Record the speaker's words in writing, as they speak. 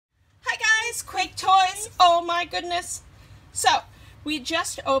guys, QuakeToys. Oh my goodness. So, we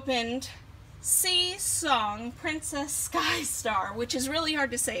just opened Sea Song Princess Sky Star, which is really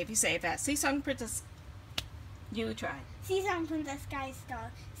hard to say if you say it fast. Sea Song Princess. You try. Sea Song Princess Sky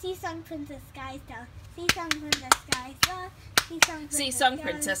Star. Sea Song Princess Sky Star. Sea Song Princess Sky Star. Sea Song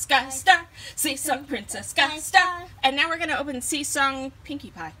Princess Sky Star. Sea Song Princess Sky Star. And now we're going to open Sea Song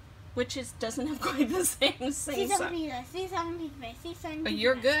Pinkie Pie, which doesn't have quite the same Sea Song Pinkie Pie. Sea Song.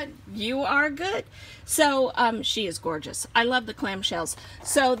 You're good. You are good. So, she is gorgeous. I love the clamshells.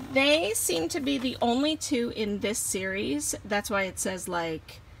 So, they seem to be the only two in this series. That's why it says,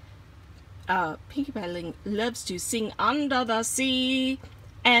 like, Pinkie Pie loves to sing under the sea.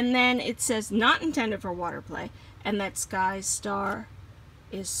 And then it says, not intended for water play. And that Sky Star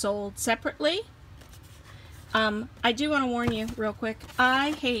is sold separately. I do want to warn you real quick.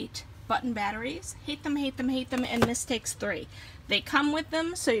 I hate button batteries. Hate them, hate them, hate them, and this takes 3. They come with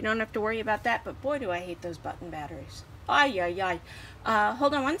them, so you don't have to worry about that, but boy do I hate those button batteries. Ay, ay, ay.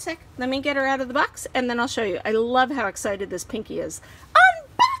 Hold on one sec. Let me get her out of the box, and then I'll show you. I love how excited this Pinkie is.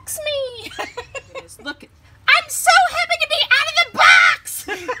 Unbox me! Look, I'm so happy to be out of the box!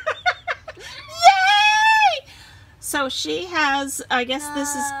 Yay! So she has, I guess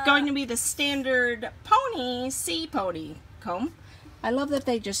this is going to be the standard pony, SeaPony comb. I love that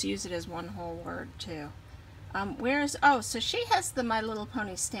they just use it as one whole word, too. So she has the My Little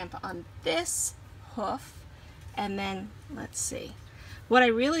Pony stamp on this hoof. And then, let's see. What I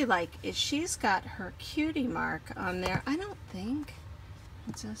really like is she's got her Cutie mark on there. I don't think.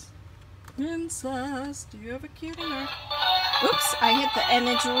 It says, Princess, do you have a Cutie mark? Oops, I hit the, and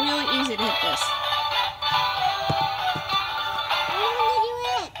it's really easy to hit this.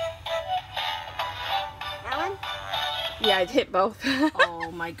 Yeah, I'd hit both.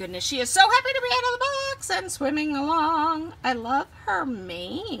 Oh my goodness, she is so happy to be out of the box and swimming along. I love her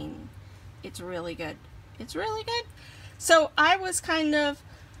mane. It's really good. It's really good. So I was kind of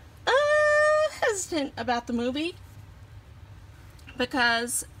hesitant about the movie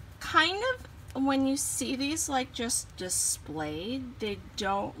because kind of when you see these like just displayed, they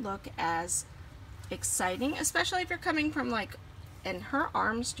don't look as exciting, especially if you're coming from like, and her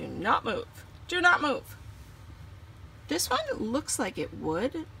arms do not move. Do not move. This one looks like it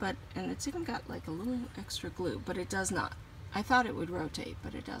would, and it's even got like a little extra glue, but it does not. I thought it would rotate,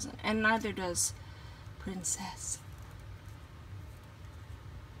 but it doesn't. And neither does Princess.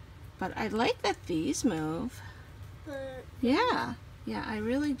 But I like that these move. Yeah, I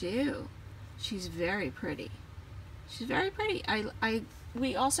really do. She's very pretty. She's very pretty.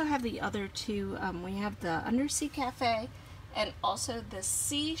 We also have the other two. We have the Undersea Cafe and also the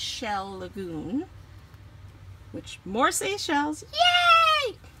Seashell Lagoon. Which, more seashells,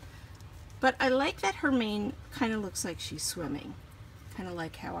 yay! But I like that her mane kind of looks like she's swimming. Kind of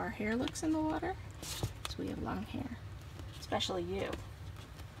like how our hair looks in the water. So we have long hair. Especially you.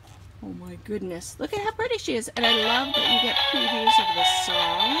 Oh my goodness. Look at how pretty she is. And I love that you get previews of the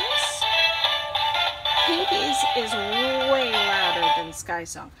songs. Pinkie's is way louder than Sky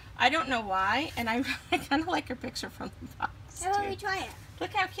Song. I don't know why, and I kind of like her picture from the box. How about we try it?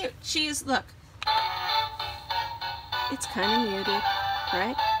 Look how cute. She is, look. It's kind of muted,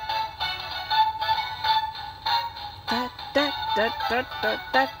 right? Da, da, da, da, da,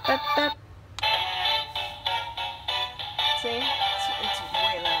 da, da, da. See? It's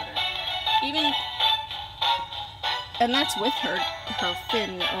way louder. Even, and that's with her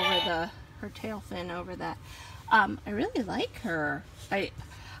fin over her tail fin over that. I really like her.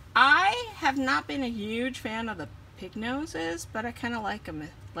 I have not been a huge fan of the pig noses, but I kind of like them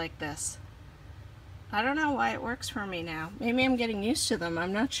like this. I don't know why it works for me now. Maybe I'm getting used to them.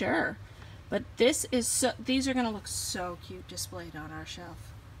 I'm not sure. But this is so, these are going to look so cute displayed on our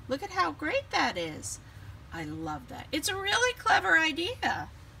shelf. Look at how great that is. I love that. It's a really clever idea.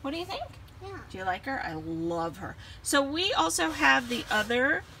 What do you think? Yeah. Do you like her? I love her. So we also have the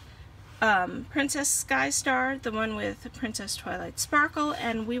other Princess Sky Star, the one with Princess Twilight Sparkle,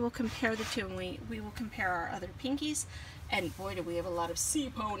 and we will compare the two, and we will compare our other Pinkies. And boy, do we have a lot of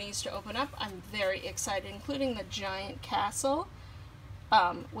SeaPonies to open up. I'm very excited, including the giant castle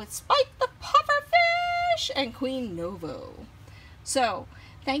with Spike the Pufferfish and Queen Novo. So,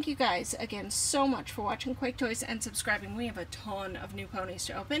 thank you guys again so much for watching QuakeToys and subscribing. We have a ton of new ponies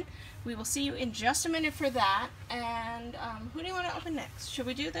to open. We will see you in just a minute for that. And who do you want to open next? Should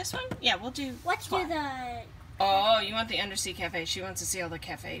we do this one? Yeah, we'll do. Let's do the... Oh, you want the Undersea Cafe. She wants to see all the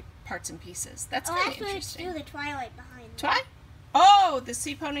cafe parts and pieces. That's kind of interesting. Let's do the Twilight behind. Twi? Oh, the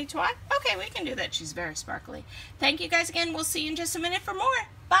SeaPony Twi? Okay, we can do that. She's very sparkly. Thank you guys again. We'll see you in just a minute for more.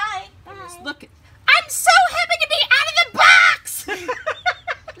 Bye. Bye. Look, I'm so happy to be out of the box!